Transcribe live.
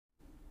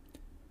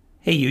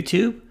Hey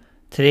YouTube,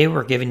 today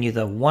we're giving you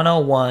the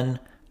 101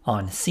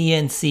 on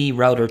CNC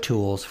router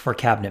tools for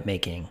cabinet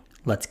making.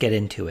 Let's get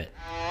into it.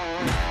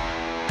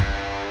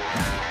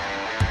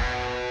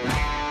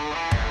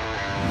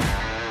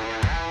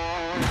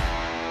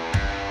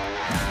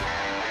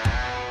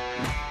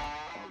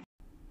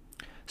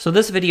 So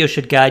this video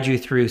should guide you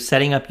through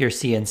setting up your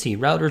CNC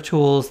router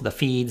tools, the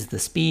feeds, the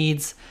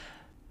speeds.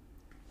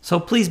 So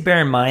please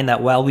bear in mind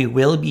that while we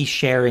will be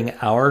sharing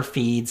our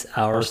feeds,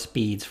 our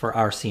speeds for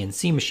our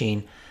CNC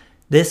machine,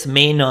 this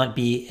may not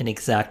be an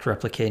exact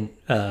replicate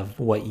of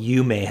what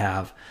you may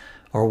have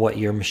or what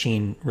your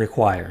machine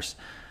requires.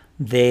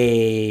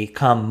 They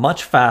come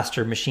much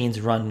faster, machines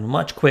run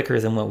much quicker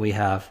than what we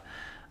have.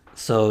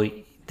 So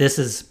this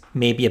is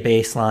maybe a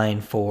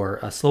baseline for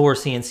a slower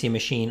CNC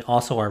machine.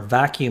 Also, our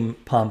vacuum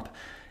pump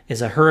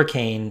is a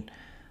Hurricane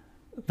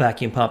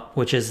vacuum pump,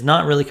 which is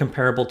not really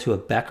comparable to a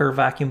Becker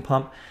vacuum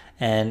pump.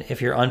 And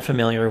if you're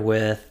unfamiliar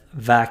with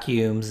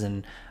vacuums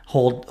and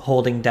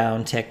holding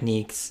down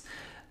techniques,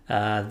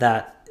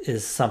 that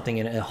is something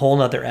in a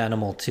whole other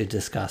animal to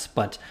discuss.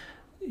 But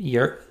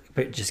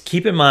just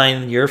keep in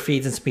mind your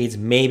feeds and speeds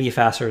may be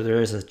faster.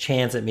 There is a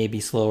chance it may be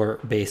slower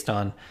based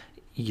on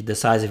the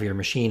size of your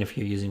machine. If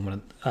you're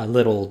using a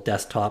little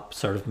desktop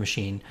sort of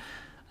machine,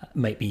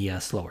 might be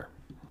slower.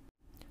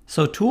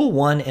 So tool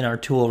 1 in our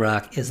tool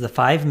rack is the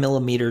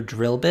 5mm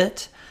drill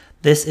bit.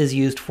 This is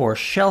used for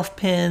shelf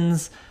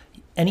pins,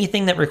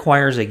 anything that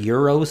requires a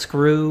Euro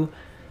screw.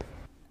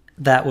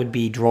 That would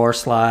be drawer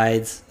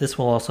slides. This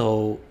will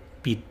also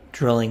be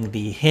drilling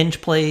the hinge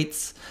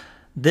plates.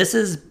 This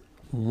is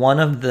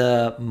one of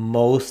the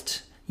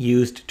most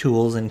used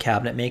tools in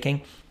cabinet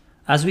making.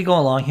 As we go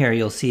along here,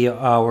 you'll see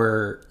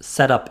our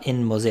setup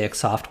in Mosaic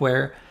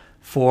software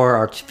for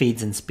our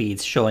feeds and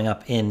speeds showing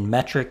up in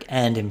metric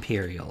and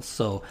imperial.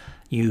 So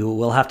you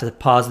will have to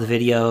pause the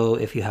video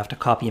if you have to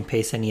copy and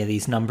paste any of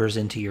these numbers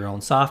into your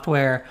own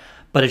software,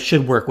 but it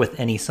should work with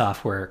any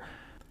software.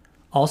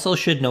 Also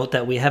should note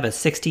that we have a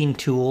 16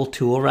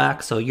 tool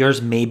rack, so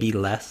yours may be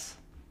less.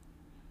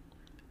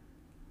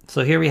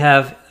 So here we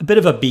have a bit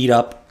of a beat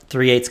up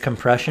 3/8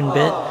 compression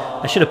bit.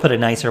 I should have put a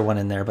nicer one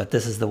in there, but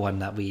this is the one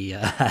that we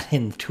had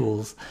in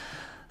tools.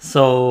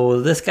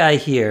 So this guy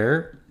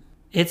here,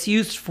 it's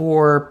used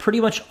for pretty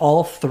much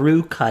all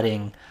through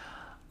cutting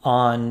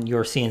on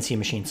your CNC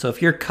machine. So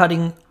if you're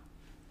cutting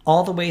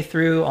all the way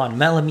through on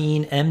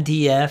melamine,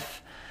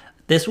 MDF,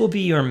 this will be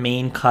your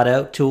main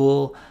cutout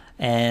tool,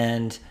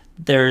 and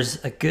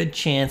there's a good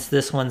chance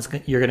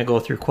you're going to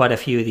go through quite a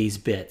few of these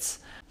bits.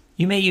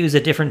 You may use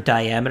a different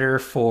diameter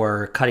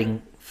for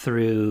cutting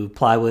through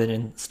plywood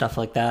and stuff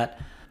like that.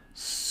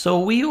 So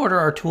we order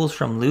our tools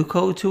from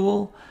Luco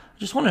Tool. I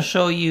just want to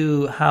show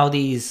you how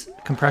these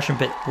compression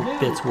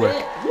bits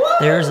work.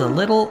 There's a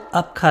little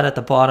up cut at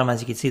the bottom.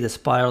 As you can see, the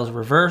spiral is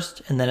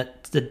reversed, and then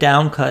it's the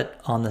down cut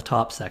on the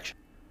top section.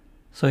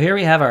 So here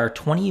we have our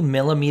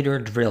 20mm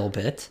drill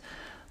bit.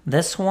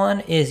 This one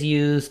is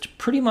used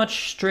pretty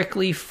much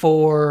strictly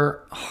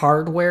for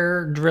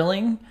hardware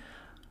drilling.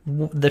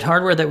 The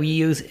hardware that we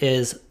use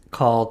is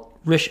called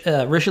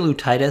Richelieu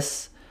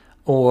Titus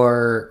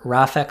or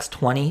Rafex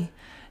 20.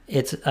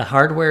 It's a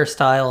hardware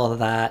style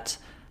that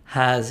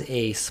has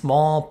a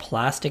small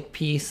plastic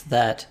piece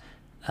that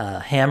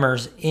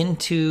hammers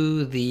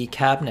into the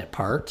cabinet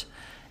part,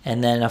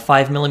 and then a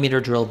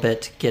 5mm drill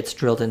bit gets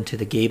drilled into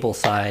the gable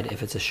side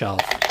if it's a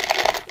shelf.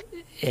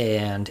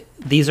 And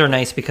these are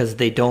nice because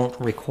they don't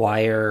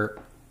require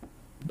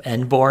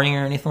end boring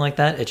or anything like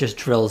that. It just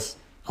drills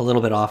a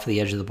little bit off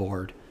the edge of the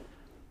board.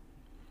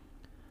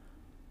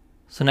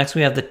 So next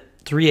we have the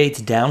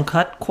 3/8 down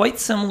cut, quite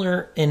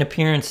similar in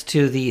appearance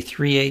to the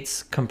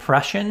 3/8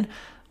 compression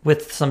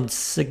with some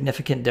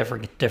significant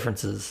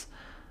differences.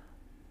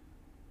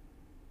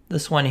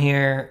 This one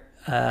here,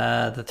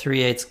 the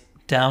 3/8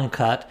 down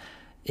cut,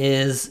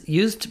 is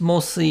used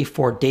mostly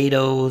for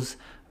dados,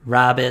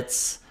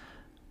 rabbets,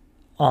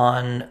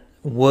 on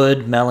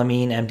wood,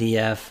 melamine,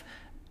 MDF,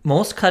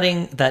 most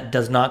cutting that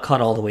does not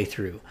cut all the way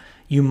through.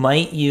 You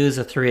might use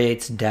a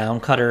 3/8 down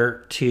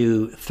cutter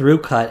to through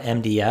cut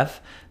MDF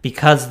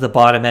because the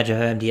bottom edge of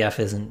MDF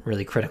isn't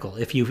really critical.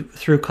 If you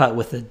through cut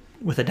with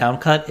a down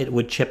cut, it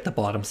would chip the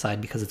bottom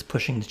side because it's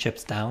pushing the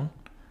chips down.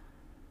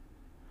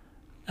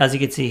 As you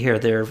can see here,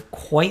 they're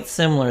quite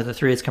similar, the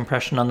 3/8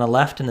 compression on the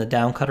left and the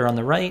down cutter on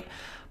the right,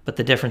 but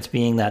the difference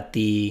being that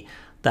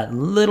that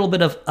little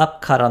bit of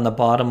upcut on the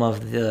bottom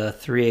of the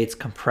 3/8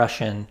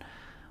 compression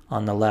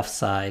on the left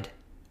side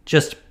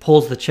just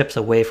pulls the chips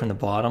away from the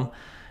bottom,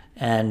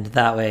 and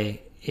that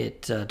way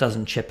it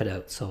doesn't chip it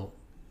out. So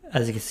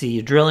as you can see,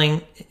 if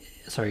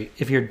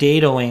you're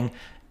dadoing,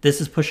 this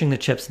is pushing the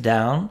chips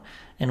down,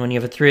 and when you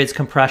have a 3/8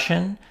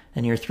 compression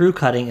and you're through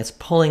cutting, it's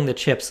pulling the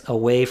chips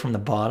away from the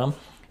bottom,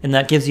 and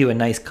that gives you a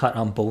nice cut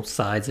on both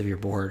sides of your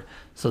board.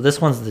 So this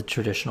one's the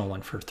traditional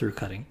one for through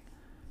cutting.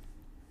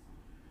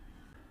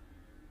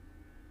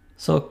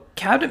 So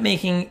cabinet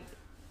making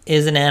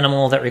is an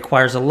animal that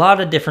requires a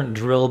lot of different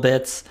drill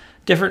bits,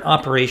 different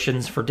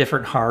operations for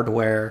different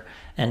hardware,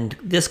 and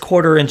this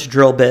 1/4 inch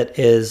drill bit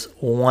is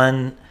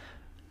one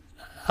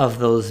of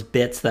those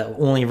bits that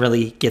only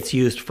really gets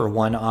used for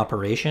one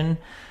operation.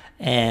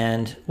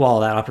 And while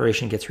that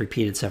operation gets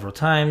repeated several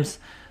times,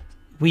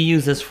 we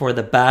use this for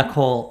the back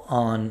hole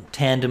on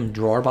tandem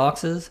drawer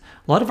boxes.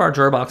 A lot of our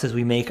drawer boxes,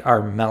 we make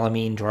our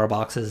melamine drawer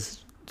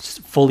boxes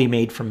fully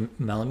made from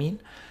melamine.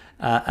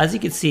 As you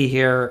can see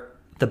here,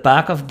 the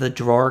back of the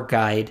drawer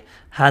guide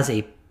has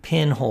a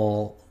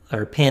pinhole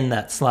or pin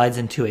that slides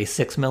into a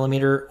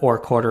 6mm or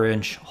 1/4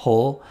 inch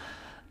hole.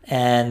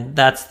 And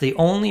that's the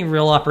only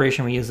real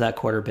operation we use that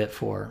quarter bit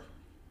for.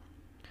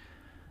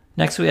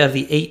 Next we have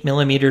the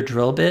 8mm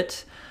drill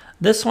bit.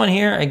 This one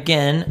here,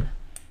 again,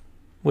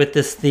 with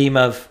this theme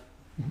of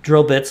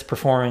drill bits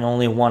performing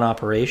only one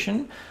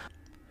operation,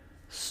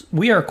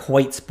 we are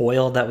quite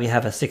spoiled that we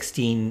have a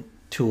 16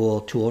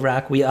 tool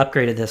rack. We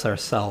upgraded this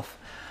ourselves.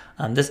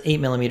 This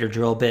 8mm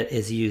drill bit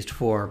is used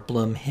for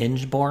bloom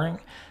hinge boring.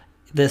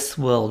 This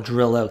will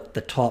drill out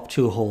the top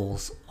 2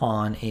 holes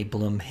on a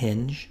bloom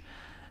hinge.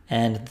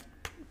 And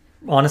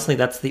honestly,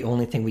 that's the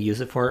only thing we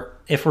use it for.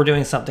 If we're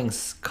doing something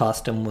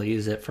custom, we'll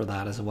use it for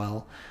that as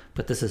well.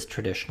 But this is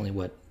traditionally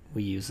what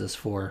we use this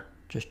for,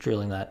 just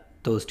drilling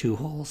those 2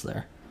 holes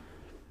there.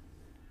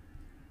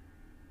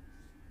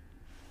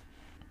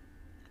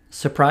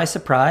 Surprise,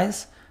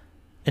 surprise,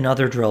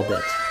 another drill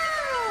bit.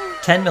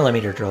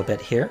 10mm drill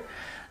bit here.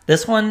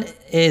 This one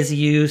is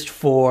used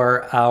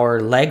for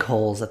our leg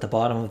holes at the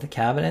bottom of the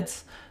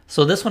cabinets.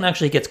 So this one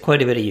actually gets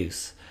quite a bit of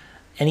use.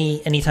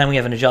 Anytime we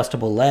have an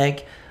adjustable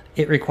leg,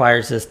 it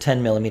requires this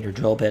 10mm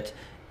drill bit.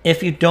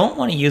 If you don't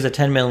want to use a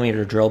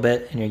 10mm drill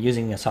bit and you're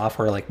using a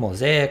software like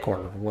Mosaic or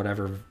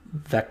whatever,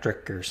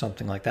 Vectric or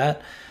something like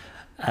that,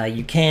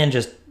 you can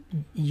just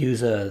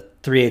use a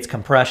 3/8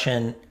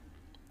 compression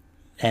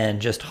and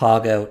just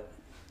hog out.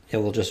 It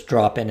will just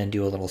drop in and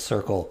do a little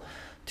circle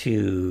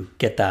to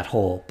get that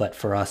hole. But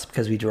for us,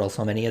 because we drill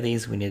so many of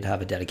these, we need to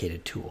have a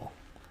dedicated tool.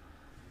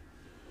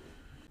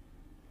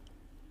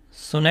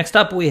 So next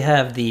up we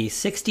have the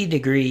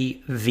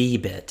 60-degree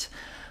V-bit.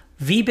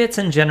 V-bits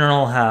in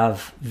general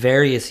have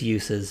various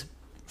uses,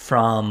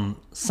 from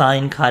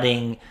sign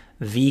cutting,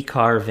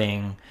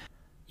 V-carving.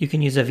 You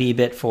can use a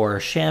V-bit for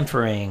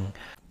chamfering.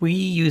 We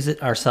use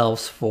it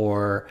ourselves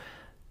for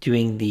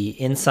doing the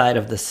inside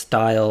of the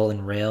stile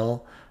and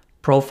rail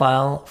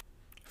profile,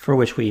 for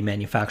which we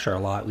manufacture a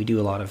lot. We do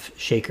a lot of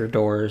shaker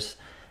doors,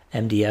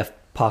 MDF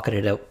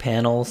pocketed out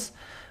panels,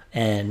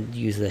 and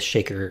use this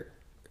shaker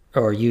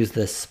or use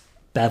this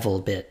bevel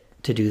bit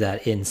to do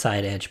that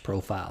inside edge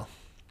profile.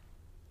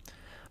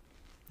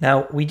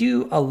 Now we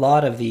do a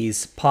lot of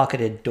these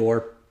pocketed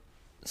door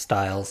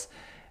styles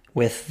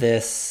with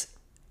this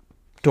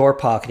door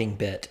pocketing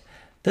bit.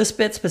 This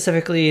bit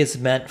specifically is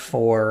meant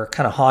for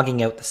kind of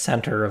hogging out the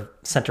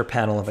center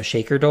panel of a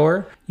shaker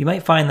door. You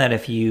might find that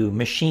if you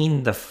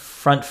machine the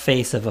front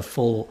face of a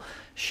full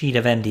sheet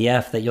of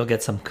MDF that you'll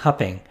get some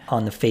cupping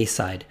on the face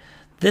side.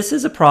 This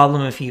is a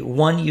problem if you,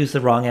 one, use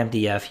the wrong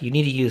MDF. You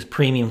need to use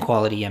premium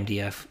quality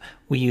MDF.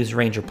 We use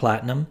Ranger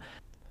Platinum.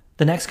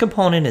 The next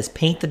component is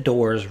paint the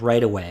doors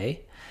right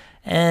away.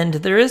 And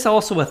there is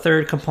also a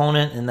third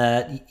component in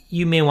that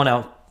you may want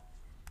to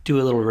do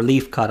a little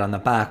relief cut on the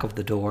back of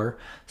the door.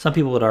 Some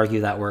people would argue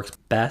that works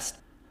best.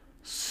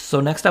 So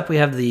next up we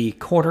have the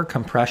quarter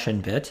compression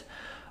bit.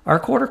 Our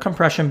quarter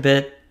compression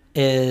bit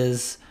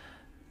is,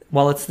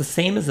 well, it's the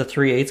same as the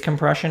 3/8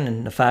 compression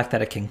in the fact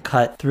that it can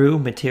cut through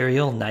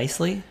material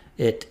nicely.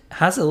 It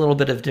has a little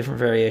bit of different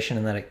variation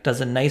in that it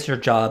does a nicer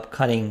job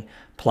cutting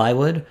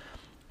plywood.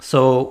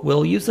 So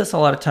we'll use this a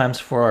lot of times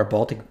for our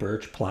Baltic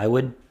birch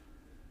plywood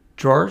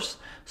drawers.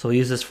 So we'll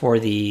use this for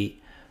the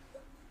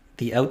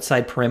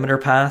outside perimeter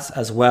pass,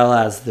 as well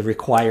as the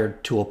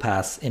required tool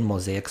pass in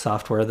Mosaic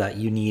software that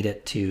you need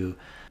it to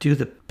do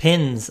the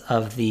pins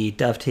of the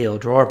dovetail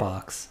drawer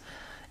box.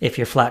 If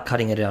you're flat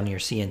cutting it on your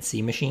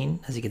CNC machine,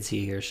 as you can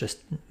see here, it's just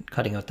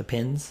cutting out the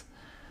pins.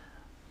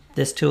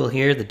 This tool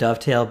here, the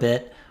dovetail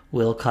bit,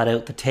 will cut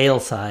out the tail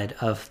side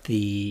of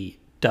the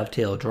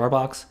dovetail drawer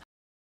box.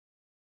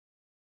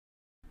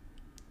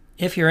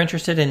 If you're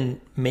interested in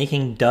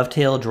making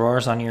dovetail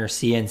drawers on your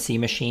CNC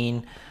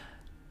machine,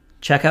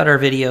 check out our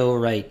video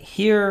right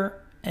here,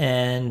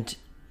 and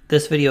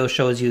this video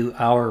shows you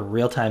our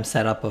real-time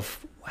setup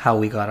of how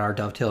we got our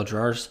dovetail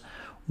drawers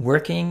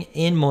working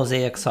in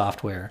Mosaic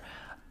software.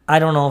 I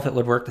don't know if it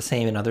would work the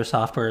same in other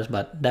softwares,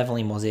 but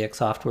definitely Mosaic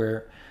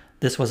software.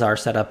 This was our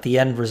setup. The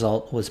end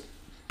result was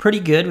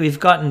pretty good. We've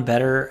gotten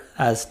better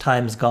as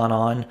time's gone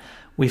on.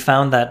 We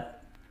found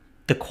that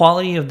the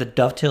quality of the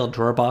dovetail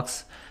drawer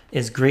box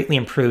is greatly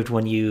improved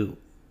when you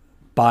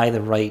buy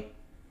the right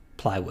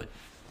plywood.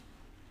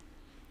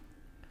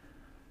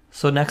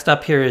 So next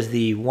up here is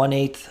the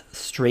 1/8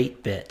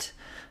 straight bit.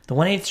 The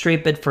 1/8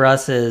 straight bit for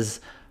us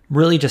is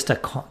really just a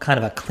kind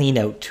of a clean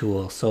out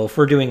tool. So if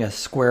we're doing a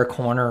square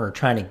corner or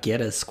trying to get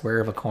as square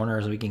of a corner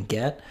as we can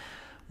get,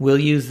 we'll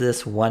use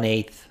this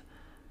 1/8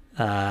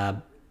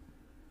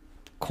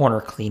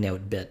 corner clean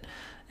out bit.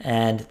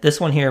 And this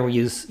one here we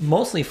use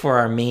mostly for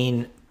our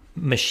main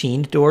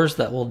machined doors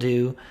that we'll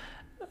do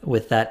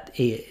with that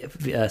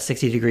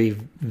 60-degree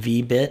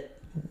V bit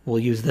we'll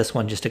use this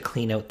one just to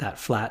clean out that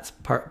flat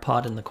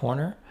pot in the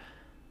corner.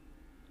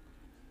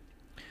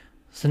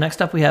 So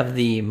next up we have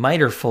the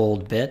miter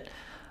fold bit.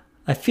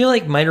 I feel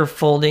like miter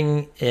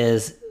folding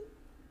is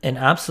an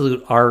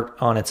absolute art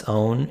on its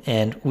own,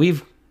 and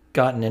we've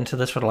gotten into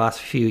this for the last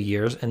few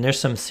years, and there's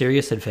some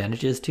serious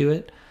advantages to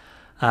it.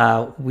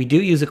 We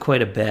do use it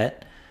quite a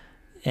bit,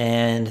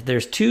 and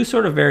there's two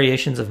sort of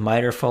variations of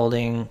miter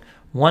folding.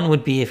 One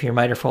would be if you're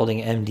miter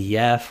folding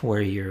MDF,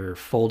 where you're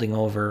folding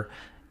over,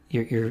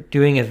 you're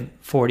doing a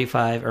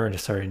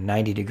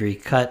 90 degree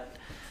cut,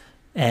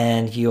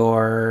 and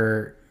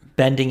you're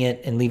bending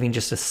it and leaving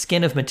just a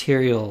skin of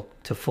material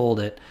to fold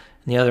it.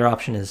 And the other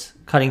option is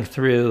cutting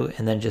through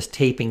and then just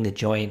taping the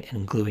joint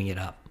and gluing it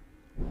up.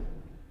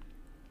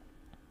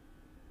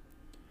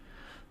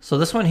 So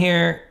this one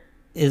here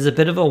is a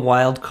bit of a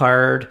wild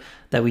card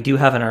that we do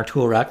have in our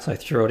tool rack, so I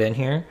throw it in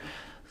here.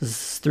 This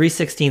is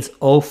 3/16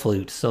 O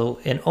flute. So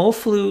an O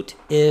flute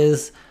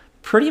is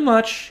pretty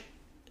much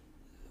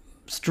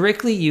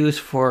strictly used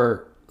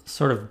for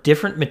sort of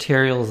different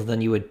materials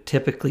than you would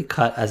typically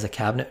cut as a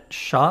cabinet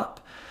shop.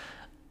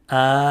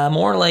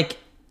 More like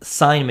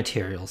sign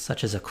materials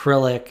such as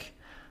acrylic,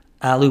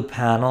 alu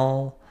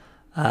panel.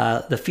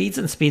 The feeds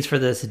and speeds for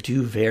this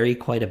do vary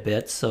quite a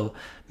bit, so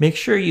make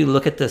sure you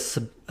look at the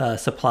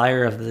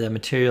supplier of the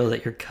material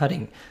that you're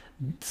cutting.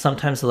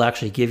 Sometimes they'll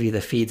actually give you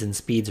the feeds and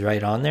speeds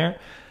right on there.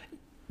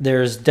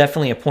 There's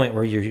definitely a point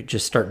where you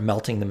just start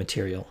melting the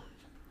material.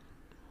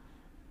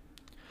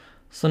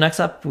 So next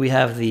up we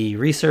have the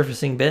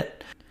resurfacing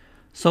bit.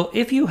 So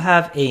if you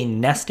have a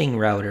nesting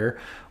router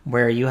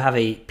where you have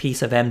a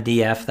piece of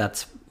MDF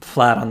that's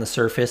flat on the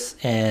surface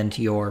and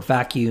your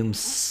vacuum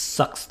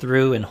sucks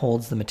through and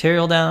holds the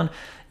material down,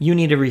 you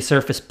need a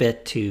resurface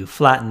bit to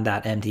flatten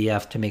that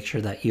MDF to make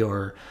sure that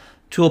your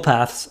tool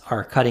paths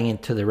are cutting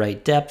into the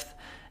right depth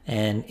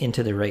and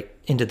into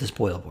the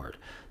spoil board.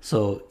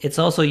 So it's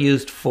also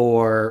used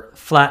for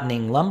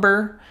flattening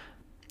lumber.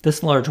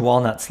 This large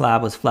walnut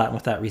slab was flattened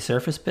with that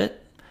resurface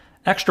bit.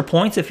 Extra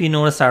points if you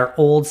notice our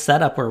old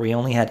setup where we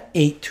only had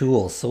 8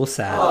 tools. So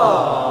sad.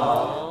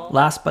 Aww.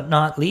 Last but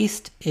not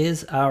least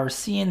is our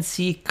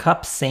CNC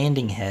cup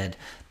sanding head.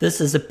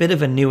 This is a bit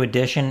of a new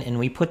addition, and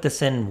we put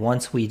this in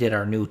once we did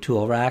our new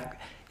tool rack.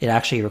 It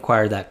actually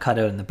required that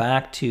cutout in the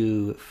back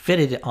to fit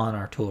it on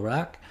our tool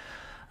rack.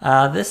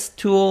 This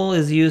tool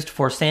is used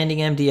for sanding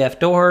MDF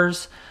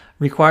doors,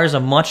 requires a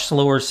much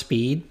slower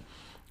speed.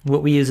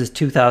 What we use is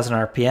 2000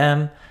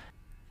 RPM.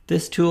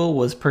 This tool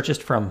was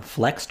purchased from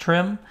Flex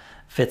Trim.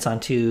 Fits on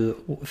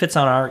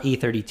our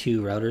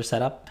E32 router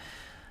setup.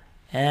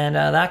 And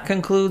that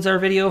concludes our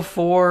video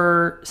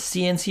for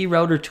CNC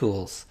router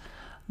tools.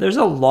 There's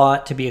a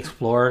lot to be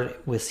explored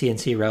with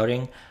CNC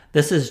routing.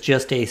 This is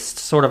just a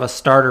sort of a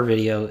starter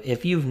video.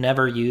 If you've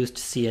never used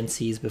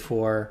CNCs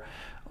before,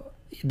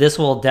 this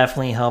will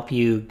definitely help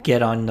you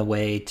get on the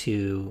way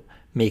to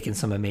making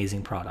some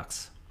amazing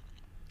products.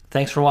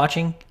 Thanks for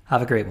watching.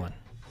 Have a great one.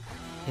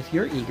 If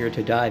you're eager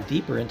to dive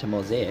deeper into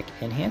Mosaic,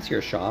 enhance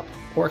your shop,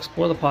 or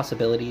explore the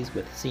possibilities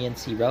with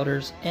CNC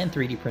routers and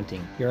 3D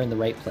printing, you're in the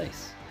right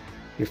place.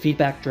 Your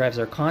feedback drives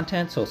our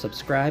content, so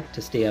subscribe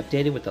to stay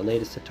updated with the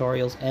latest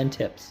tutorials and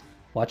tips.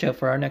 Watch out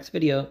for our next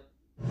video.